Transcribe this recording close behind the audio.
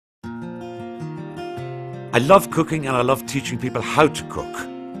I love cooking and I love teaching people how to cook.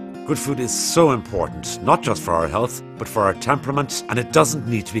 Good food is so important, not just for our health, but for our temperament, and it doesn't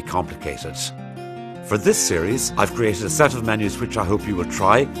need to be complicated. For this series, I've created a set of menus which I hope you will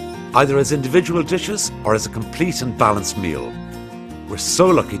try, either as individual dishes or as a complete and balanced meal. We're so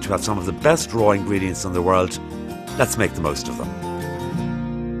lucky to have some of the best raw ingredients in the world. Let's make the most of them.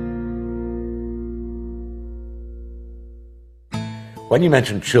 When you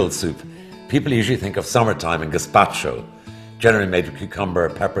mention chilled soup, people usually think of summertime and gazpacho, generally made with cucumber,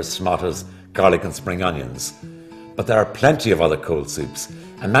 peppers, tomatoes, garlic and spring onions. But there are plenty of other cold soups,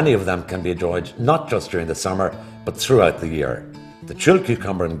 and many of them can be enjoyed not just during the summer, but throughout the year. The chilled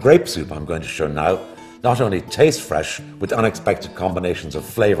cucumber and grape soup I'm going to show now not only tastes fresh with unexpected combinations of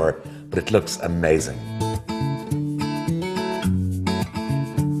flavour, but it looks amazing.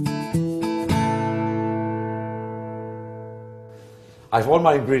 I have all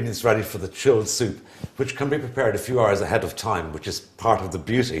my ingredients ready for the chilled soup, which can be prepared a few hours ahead of time, which is part of the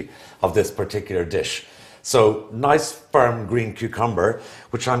beauty of this particular dish. So, nice firm green cucumber,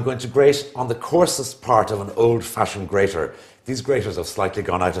 which I'm going to grate on the coarsest part of an old-fashioned grater. These graters have slightly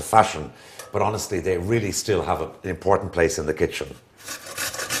gone out of fashion, but honestly, they really still have an important place in the kitchen.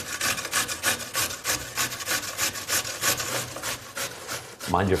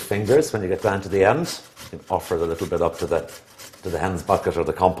 Mind your fingers when you get down to the end. You can offer it a little bit up to the hen's bucket or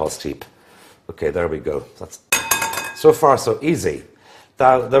the compost heap. Okay, there we go. That's so far so easy.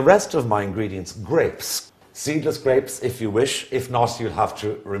 Now, the rest of my ingredients, grapes. Seedless grapes if you wish. If not, you'll have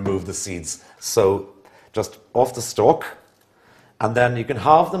to remove the seeds. So just off the stalk. And then you can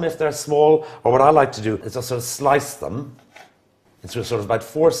halve them if they're small, or what I like to do is just sort of slice them into sort of about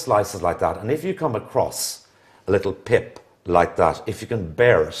 4 slices like that. And if you come across a little pip like that, if you can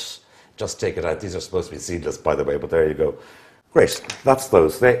bear it, just take it out. These are supposed to be seedless, by the way, but there you go. Great, that's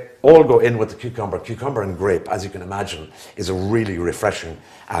those. They all go in with the cucumber. Cucumber and grape, as you can imagine, is a really refreshing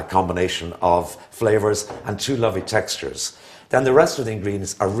combination of flavours and 2 lovely textures. Then the rest of the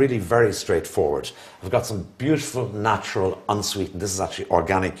ingredients are really very straightforward. I've got some beautiful, natural, unsweetened, this is actually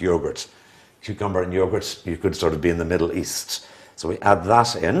organic yogurt. Cucumber and yogurt, you could sort of be in the Middle East. So we add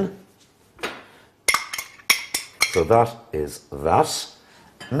that in. So that is that.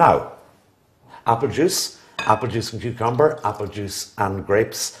 Now, apple juice and cucumber, apple juice and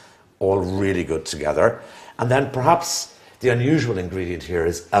grapes, all really good together. And then perhaps the unusual ingredient here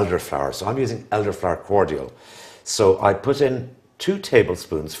is elderflower. So I'm using elderflower cordial. So I put in 2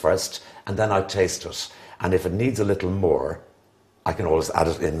 tablespoons first, and then I taste it. And if it needs a little more, I can always add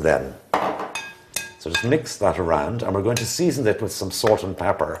it in then. So just mix that around, and we're going to season it with some salt and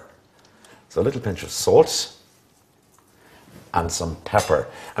pepper. So a little pinch of salt and some pepper.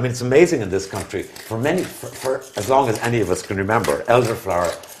 I mean, it's amazing in this country, for as long as any of us can remember,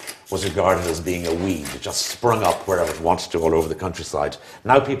 elderflower was regarded as being a weed. It just sprung up wherever it wanted to all over the countryside.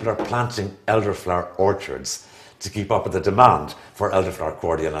 Now people are planting elderflower orchards to keep up with the demand for elderflower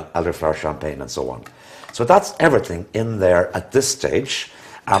cordial and elderflower champagne and so on. So that's everything in there at this stage.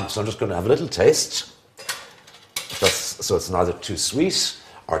 So I'm just going to have a little taste, just so it's neither too sweet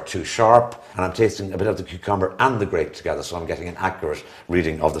or too sharp, and I'm tasting a bit of the cucumber and the grape together, so I'm getting an accurate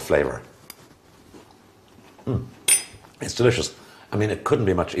reading of the flavour. It's delicious. I mean, it couldn't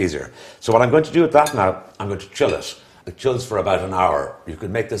be much easier. So what I'm going to do with that now, I'm going to chill it. It chills for about an hour. You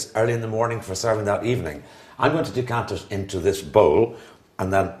could make this early in the morning for serving that evening. I'm going to decant it into this bowl,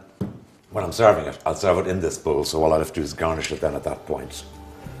 and then when I'm serving it, I'll serve it in this bowl, so all I'll have to do is garnish it then at that point.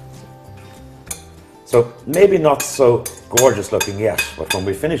 So maybe not so gorgeous looking yet, but when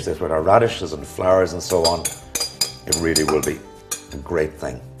we finish this with our radishes and flowers and so on, it really will be a great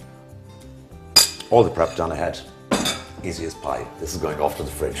thing. All the prep done ahead, easy as pie. This is going off to the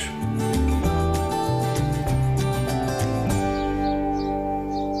fridge.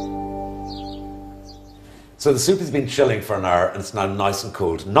 So the soup has been chilling for an hour and it's now nice and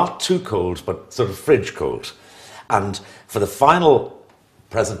cold. Not too cold, but sort of fridge cold. And for the final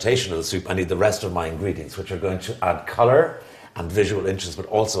presentation of the soup, I need the rest of my ingredients, which are going to add colour and visual interest, but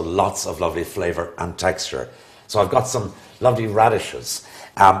also lots of lovely flavour and texture. So I've got some lovely radishes.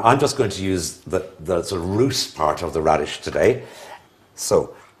 I'm just going to use the sort of root part of the radish today.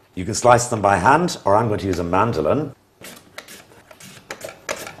 So you can slice them by hand, or I'm going to use a mandolin.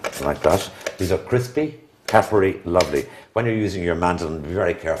 Like that. These are crispy, peppery, lovely. When you're using your mandolin, be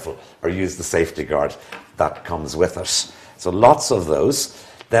very careful, or use the safety guard that comes with it. So lots of those.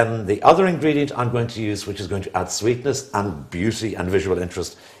 Then the other ingredient I'm going to use, which is going to add sweetness and beauty and visual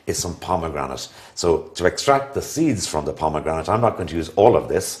interest, is some pomegranate. So to extract the seeds from the pomegranate, I'm not going to use all of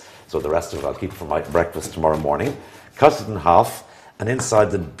this, so the rest of it I'll keep for my breakfast tomorrow morning. Cut it in half, and inside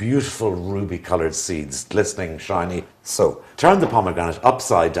the beautiful ruby coloured seeds, glistening, shiny. So turn the pomegranate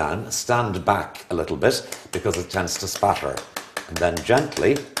upside down, stand back a little bit because it tends to spatter, and then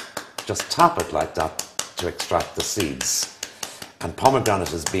gently just tap it like that to extract the seeds. And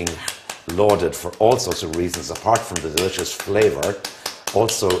pomegranate is being lauded for all sorts of reasons apart from the delicious flavour.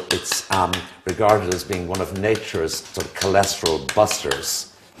 Also, it's regarded as being one of nature's sort of cholesterol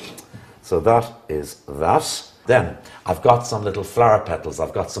busters. So that is that. Then I've got some little flower petals.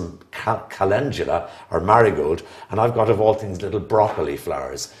 I've got some calendula or marigold, and I've got, of all things, little broccoli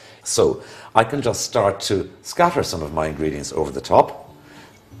flowers. So I can just start to scatter some of my ingredients over the top,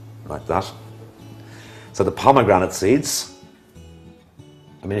 like that. So the pomegranate seeds.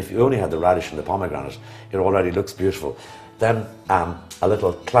 I mean, if you only had the radish and the pomegranate, it already looks beautiful. Then a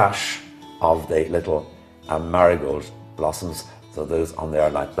little clash of the little marigold blossoms, so those on there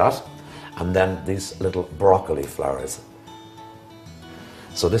like that. And then these little broccoli flowers.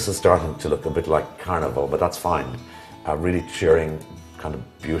 So this is starting to look a bit like carnival, but that's fine. Really cheering, kind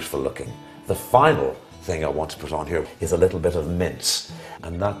of beautiful looking. The final thing I want to put on here is a little bit of mint,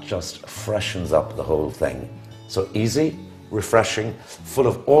 and that just freshens up the whole thing. So easy, refreshing, full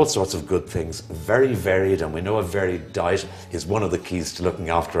of all sorts of good things, very varied, and we know a varied diet is one of the keys to looking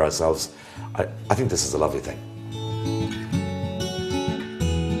after ourselves. I think this is a lovely thing.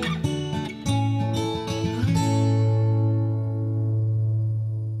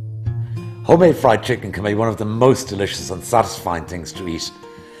 Homemade fried chicken can be one of the most delicious and satisfying things to eat,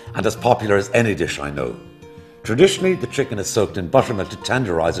 and as popular as any dish I know. Traditionally, the chicken is soaked in buttermilk to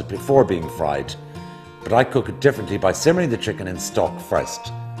tenderize it before being fried, but I cook it differently by simmering the chicken in stock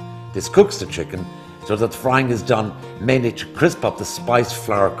first. This cooks the chicken so that the frying is done mainly to crisp up the spiced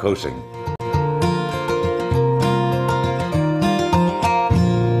flour coating.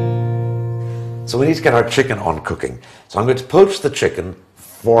 So we need to get our chicken on cooking. So I'm going to poach the chicken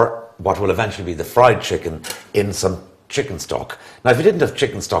for what will eventually be the fried chicken in some chicken stock. Now, if you didn't have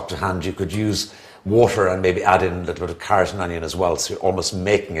chicken stock to hand, you could use water and maybe add in a little bit of carrot and onion as well, so you're almost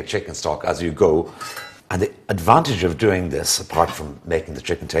making a chicken stock as you go. And the advantage of doing this, apart from making the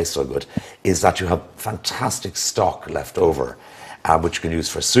chicken taste so good, is that you have fantastic stock left over, which you can use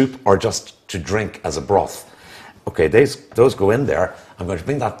for soup or just to drink as a broth. Okay, those go in there. I'm going to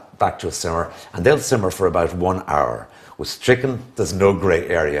bring that back to a simmer, and they'll simmer for about 1 hour. With chicken, there's no grey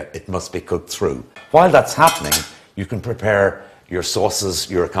area. It must be cooked through. While that's happening, you can prepare your sauces,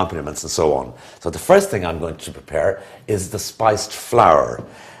 your accompaniments, and so on. So the first thing I'm going to prepare is the spiced flour.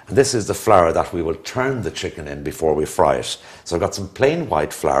 And this is the flour that we will turn the chicken in before we fry it. So I've got some plain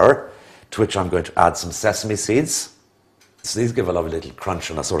white flour, to which I'm going to add some sesame seeds. So these give a lovely little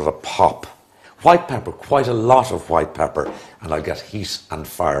crunch and a sort of a pop. White pepper, quite a lot of white pepper, and I'll get heat and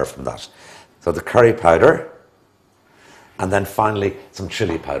fire from that. So the curry powder, and then finally some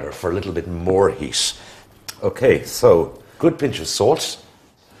chili powder for a little bit more heat. Okay, so good pinch of salt.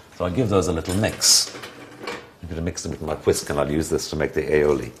 So I'll give those a little mix. I'm going to mix them with my whisk, and I'll use this to make the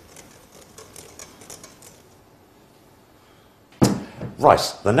aioli.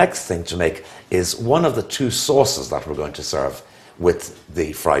 Right, the next thing to make is one of the two sauces that we're going to serve with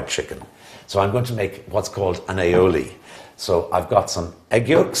the fried chicken. So I'm going to make what's called an aioli. So I've got some egg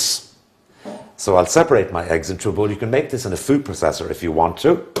yolks. So I'll separate my eggs into a bowl. You can make this in a food processor if you want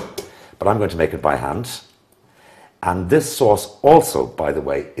to, but I'm going to make it by hand. And this sauce also, by the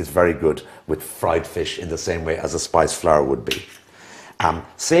way, is very good with fried fish in the same way as a spiced flour would be.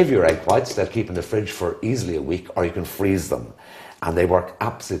 Save your egg whites. They'll keep in the fridge for easily a week, or you can freeze them. And they work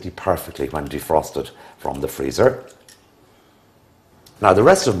absolutely perfectly when defrosted from the freezer. Now, the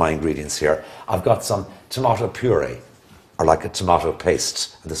rest of my ingredients here, I've got some tomato puree, or like a tomato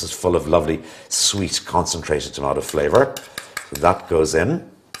paste. And this is full of lovely, sweet, concentrated tomato flavour. So that goes in.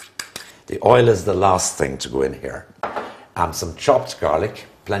 The oil is the last thing to go in here. Some chopped garlic,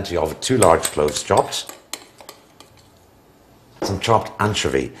 plenty of it, 2 large cloves chopped. Some chopped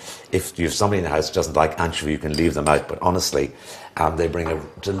anchovy. If you have somebody in the house who doesn't like anchovy, you can leave them out. But honestly, they bring a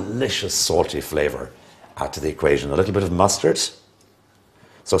delicious salty flavour to the equation. A little bit of mustard.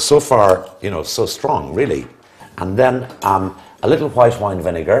 So far, so strong, really. And then a little white wine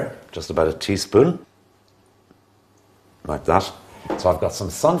vinegar, just about a teaspoon, like that. So I've got some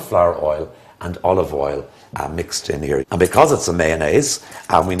sunflower oil and olive oil mixed in here. And because it's a mayonnaise,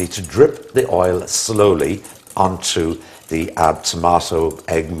 we need to drip the oil slowly onto the tomato,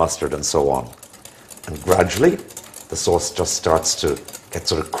 egg, mustard, and so on. And gradually, the sauce just starts to get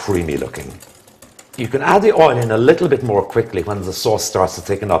sort of creamy looking. You can add the oil in a little bit more quickly when the sauce starts to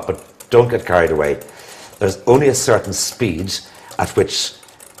thicken up, but don't get carried away. There's only a certain speed at which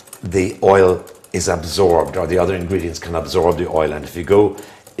the oil is absorbed, or the other ingredients can absorb the oil. And if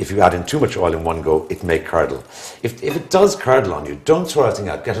you add in too much oil in one go, it may curdle. If it does curdle on you, don't throw everything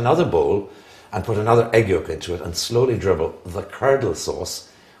out. Get another bowl and put another egg yolk into it and slowly dribble the curdle sauce,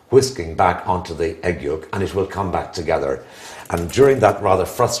 whisking back onto the egg yolk, and it will come back together. And during that rather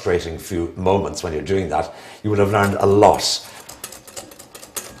frustrating few moments when you're doing that, you will have learned a lot.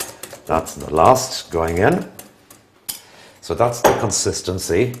 That's the last going in. So that's the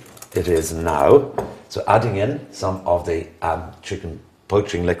consistency it is now. So adding in some of the chicken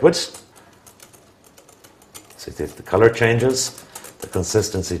poaching liquid. So the color changes, the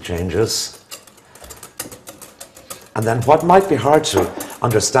consistency changes. And then what might be hard to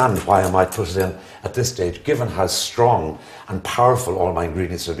understand why I might put it in at this stage, given how strong and powerful all my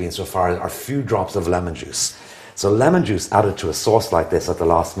ingredients have been so far, are a few drops of lemon juice. So lemon juice added to a sauce like this at the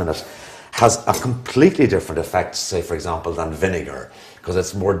last minute has a completely different effect, say for example, than vinegar, because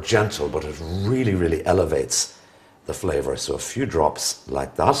it's more gentle, but it really, really elevates the flavour. So a few drops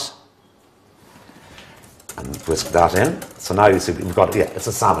like that, and whisk that in. So now you see we've got, yeah, it's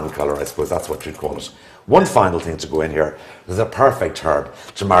a salmon colour, I suppose that's what you'd call it. One final thing to go in here, there's a perfect herb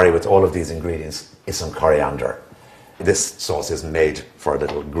to marry with all of these ingredients, is some coriander. This sauce is made for a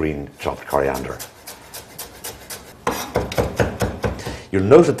little green chopped coriander. You'll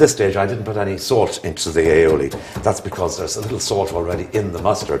note at this stage I didn't put any salt into the aioli. That's because there's a little salt already in the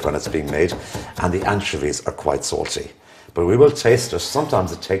mustard when it's being made, and the anchovies are quite salty. But we will taste it.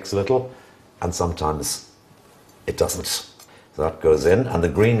 Sometimes it takes a little, and sometimes it doesn't. So that goes in, and the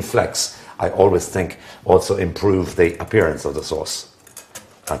green flecks, I always think, also improve the appearance of the sauce,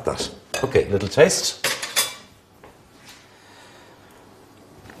 like that. Okay, little taste.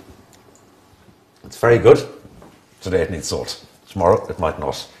 It's very good. Today it needs salt. Tomorrow it might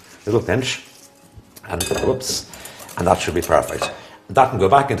not. Little pinch, and whoops, and that should be perfect. That can go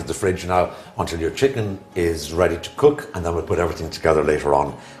back into the fridge now until your chicken is ready to cook, and then we'll put everything together later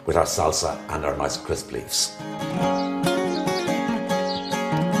on with our salsa and our nice crisp leaves.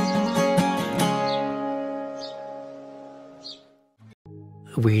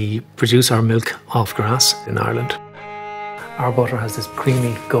 We produce our milk off grass in Ireland. Our butter has this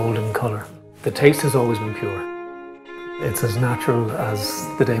creamy golden colour. The taste has always been pure. It's as natural as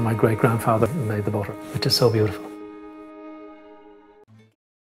the day my great-grandfather made the butter. It's just so beautiful.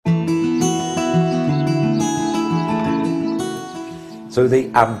 So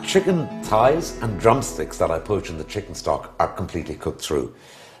the chicken thighs and drumsticks that I poach in the chicken stock are completely cooked through.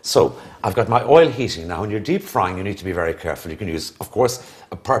 So I've got my oil heating now. When you're deep frying, you need to be very careful. You can use, of course,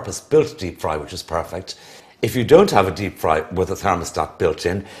 a purpose-built deep fry, which is perfect. If you don't have a deep fry with a thermostat built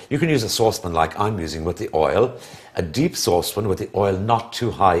in, you can use a saucepan like I'm using with the oil, a deep saucepan with the oil not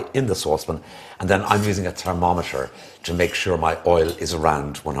too high in the saucepan, and then I'm using a thermometer to make sure my oil is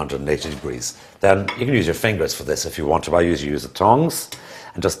around 180 degrees. Then you can use your fingers for this if you want to. I usually use the tongs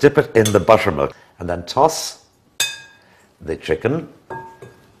and just dip it in the buttermilk and then toss the chicken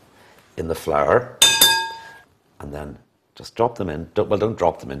in the flour and then just drop them in. Don't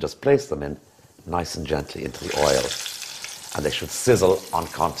drop them in, just place them in nice and gently into the oil, and they should sizzle on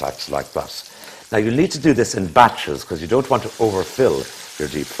contact like that. Now you need to do this in batches because you don't want to overfill your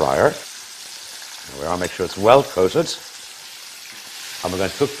deep fryer. There we are, make sure it's well coated, and we're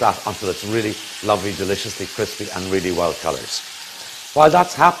going to cook that until it's really lovely, deliciously crispy and really well coloured. While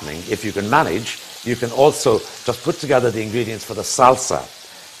that's happening, if you can manage, you can also just put together the ingredients for the salsa.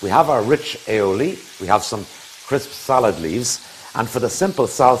 We have our rich aioli, we have some crisp salad leaves, and for the simple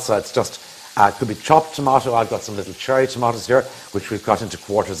salsa it's just it could be chopped tomato. I've got some little cherry tomatoes here, which we've cut into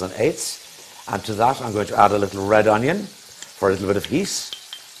quarters and eighths. And to that, I'm going to add a little red onion for a little bit of heat.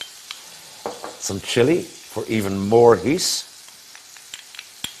 Some chili for even more heat.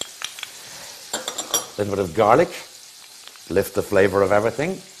 A little bit of garlic, lift the flavour of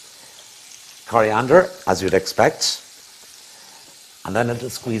everything. Coriander, as you'd expect. And then a little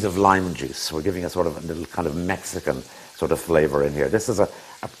squeeze of lime juice. We're giving a sort of a little kind of Mexican sort of flavour in here. This is a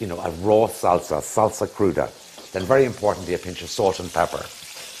raw salsa, salsa cruda. Then very importantly, a pinch of salt and pepper.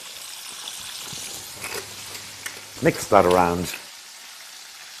 Mix that around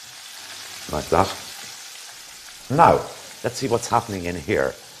like that. Now, let's see what's happening in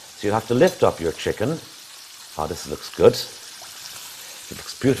here. So you have to lift up your chicken. Oh, this looks good. It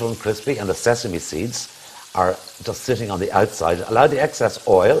looks beautiful and crispy, and the sesame seeds are just sitting on the outside. Allow the excess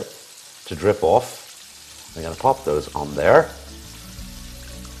oil to drip off. I'm going to pop those on there.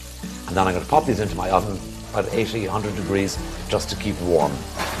 And then I'm going to pop these into my oven at 80, 100 degrees just to keep warm.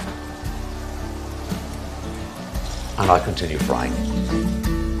 And I continue frying.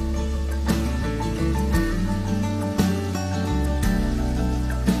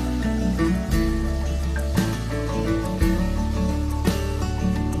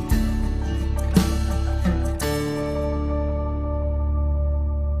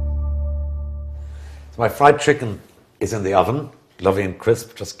 My fried chicken is in the oven, lovely and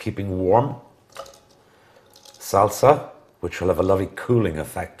crisp, just keeping warm. Salsa, which will have a lovely cooling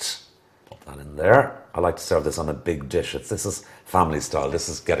effect. Put that in there. I like to serve this on a big dish. This is family style. This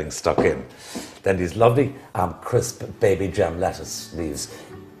is getting stuck in. Then these lovely crisp baby gem lettuce leaves.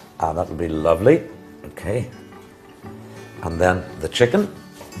 That'll be lovely. Okay. And then the chicken.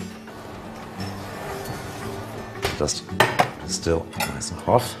 Just still nice and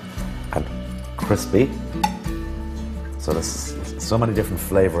hot and crispy. So this is so many different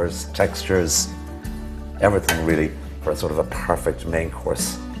flavors, textures, everything really for a sort of a perfect main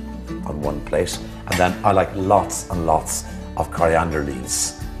course on one plate. And then I like lots and lots of coriander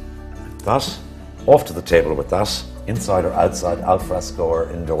leaves. Like that. Off to the table with that, inside or outside, al fresco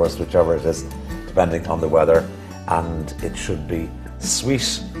or indoors, whichever it is, depending on the weather. And it should be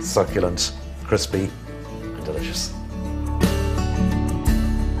sweet, succulent, crispy, and delicious.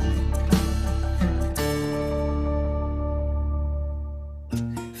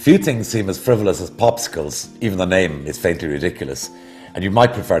 Few things seem as frivolous as popsicles. Even the name is faintly ridiculous, and you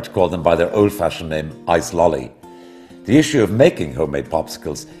might prefer to call them by their old-fashioned name, ice lolly. The issue of making homemade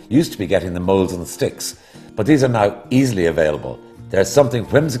popsicles used to be getting the molds and sticks, but these are now easily available. There's something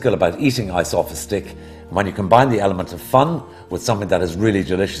whimsical about eating ice off a stick, and when you combine the element of fun with something that is really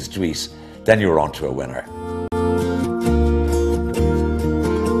delicious to eat, then you're on to a winner.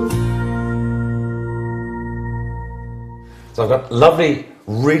 So I've got lovely,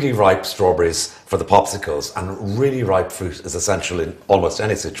 really ripe strawberries for the popsicles, and really ripe fruit is essential in almost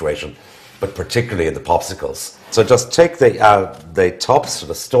any situation, but particularly in the popsicles. So just take the tops or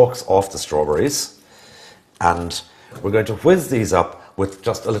the stalks off the strawberries, and we're going to whiz these up with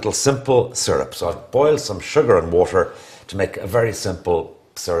just a little simple syrup. So I've boiled some sugar and water to make a very simple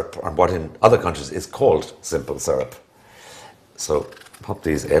syrup, and what in other countries is called simple syrup. So pop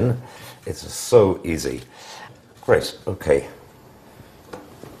these in. It's just so easy. Great, okay.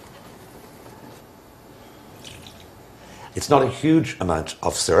 It's not a huge amount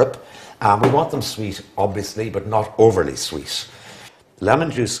of syrup. We want them sweet, obviously, but not overly sweet. Lemon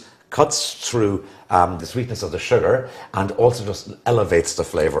juice cuts through the sweetness of the sugar and also just elevates the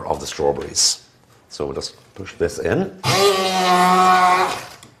flavour of the strawberries. So we'll just push this in.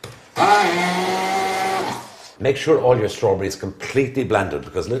 Make sure all your strawberry is completely blended,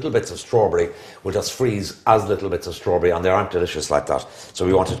 because little bits of strawberry will just freeze as little bits of strawberry, and they aren't delicious like that. So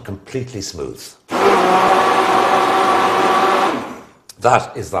we want it completely smooth.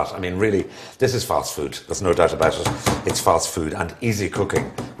 That is that. I mean, really, this is fast food. There's no doubt about it. It's fast food and easy cooking,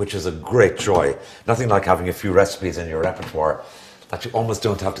 which is a great joy. Nothing like having a few recipes in your repertoire that you almost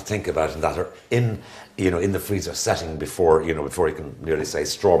don't have to think about, and that are in the freezer setting before you can nearly say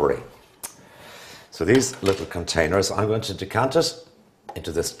strawberry. So these little containers, I'm going to decant it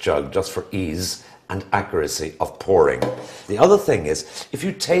into this jug just for ease and accuracy of pouring. The other thing is, if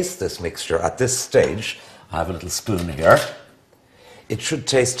you taste this mixture at this stage, I have a little spoon here, it should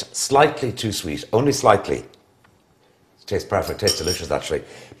taste slightly too sweet, only slightly. It tastes perfect, tastes delicious actually,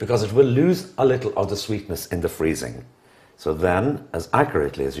 because it will lose a little of the sweetness in the freezing. So then, as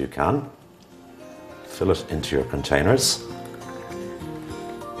accurately as you can, fill it into your containers.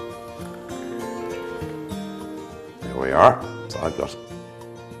 There we are. So I've got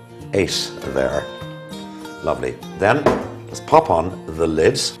 8 there. Lovely. Then just pop on the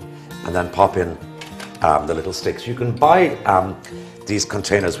lid and then pop in the little sticks. You can buy these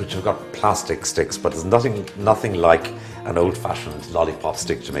containers which have got plastic sticks, but there's nothing like an old-fashioned lollipop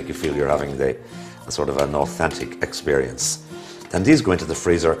stick to make you feel you're having a sort of an authentic experience. Then these go into the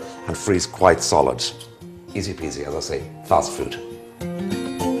freezer and freeze quite solid. Easy peasy, as I say, fast food.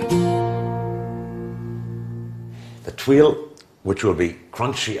 The tuile, which will be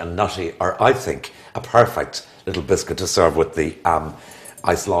crunchy and nutty, are, I think, a perfect little biscuit to serve with the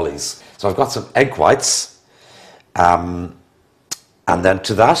ice lollies. So I've got some egg whites, and then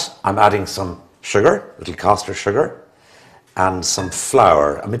to that I'm adding some sugar, little caster sugar, and some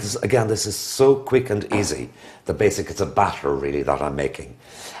flour. I mean, this is so quick and easy. It's a batter really that I'm making.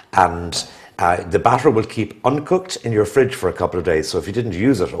 And the batter will keep uncooked in your fridge for a couple of days. So if you didn't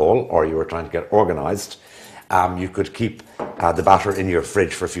use it all, or you were trying to get organized, you could keep the batter in your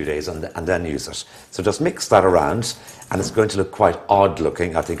fridge for a few days and then use it. So just mix that around, and it's going to look quite odd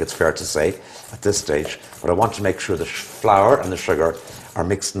looking, I think it's fair to say, at this stage. But I want to make sure the flour and the sugar are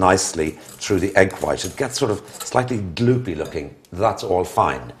mixed nicely through the egg white. It gets sort of slightly gloopy looking. That's all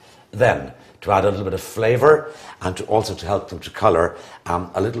fine. Then, to add a little bit of flavour and to help them to colour,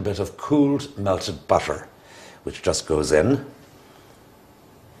 a little bit of cooled melted butter, which just goes in.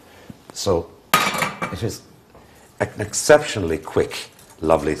 So it is an exceptionally quick,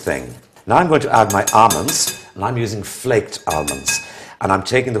 lovely thing. Now I'm going to add my almonds, and I'm using flaked almonds. And I'm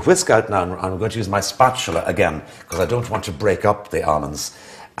taking the whisk out now, and I'm going to use my spatula again, because I don't want to break up the almonds,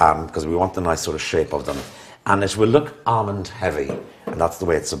 because we want the nice sort of shape of them. And it will look almond heavy, and that's the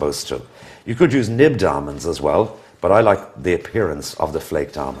way it's supposed to. You could use nibbed almonds as well, but I like the appearance of the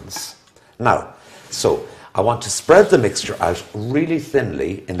flaked almonds. Now, so I want to spread the mixture out really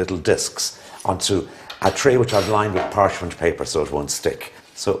thinly in little discs onto a tray which I've lined with parchment paper so it won't stick.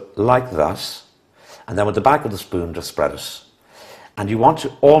 So like that, and then with the back of the spoon just spread it. And you want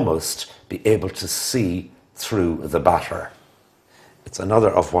to almost be able to see through the batter. It's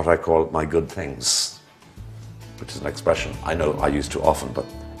another of what I call my good things, which is an expression I know I use too often, but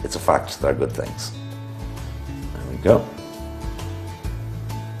it's a fact, they're good things. There we go.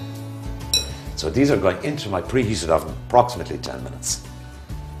 So these are going into my preheated oven approximately 10 minutes.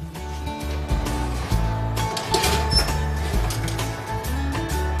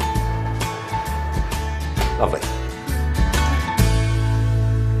 Lovely.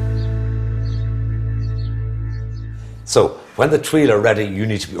 So when the tuiles are ready, you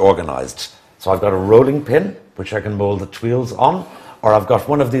need to be organized. So I've got a rolling pin, which I can mold the tuiles on, or I've got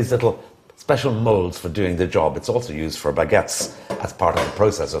one of these little special molds for doing the job. It's also used for baguettes as part of the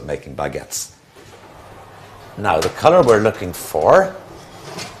process of making baguettes. Now, the color we're looking for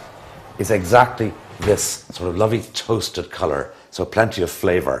is exactly this sort of lovely toasted color, so plenty of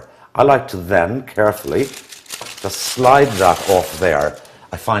flavor. I like to then carefully just slide that off there.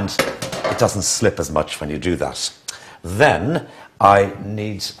 I find it doesn't slip as much when you do that. Then I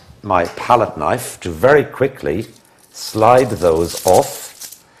need my palette knife to very quickly slide those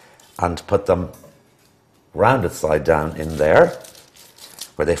off and put them rounded side down in there,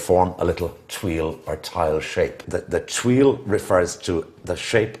 where they form a little tuile or tile shape. The tuile refers to the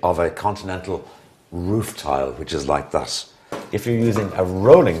shape of a continental roof tile, which is like that. If you're using a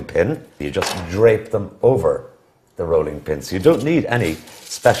rolling pin, you just drape them over the rolling pin. So you don't need any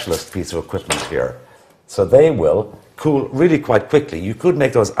specialist piece of equipment here. So they will cool really quite quickly. You could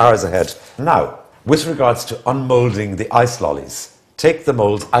make those hours ahead. Now, with regards to unmolding the ice lollies, take the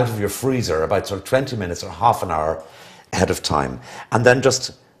molds out of your freezer about sort of 20 minutes or half an hour ahead of time. And then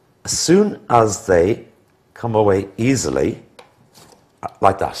just as soon as they come away easily,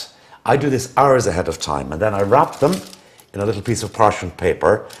 like that, I do this hours ahead of time. And then I wrap them in a little piece of parchment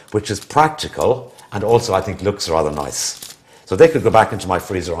paper, which is practical and also I think looks rather nice. So they could go back into my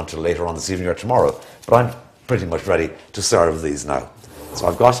freezer until later on this evening or tomorrow, but I'm pretty much ready to serve these now. So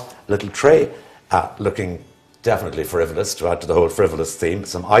I've got a little tray looking definitely frivolous, to add to the whole frivolous theme,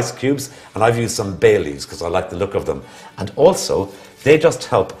 some ice cubes, and I've used some bay leaves because I like the look of them. And also, they just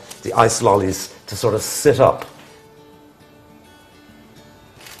help the ice lollies to sort of sit up.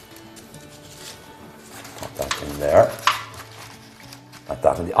 Pop that in there, like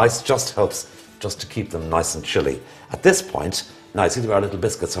that, and the ice just helps just to keep them nice and chilly. At this point, now you see that our little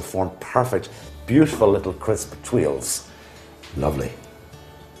biscuits have formed perfect, beautiful little crisp tuiles. Lovely.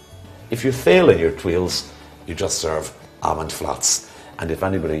 If you fail in your tuiles, you just serve almond flats. And if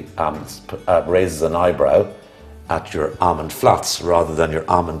anybody raises an eyebrow at your almond flats rather than your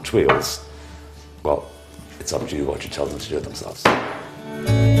almond tuiles, well, it's up to you what you tell them to do themselves.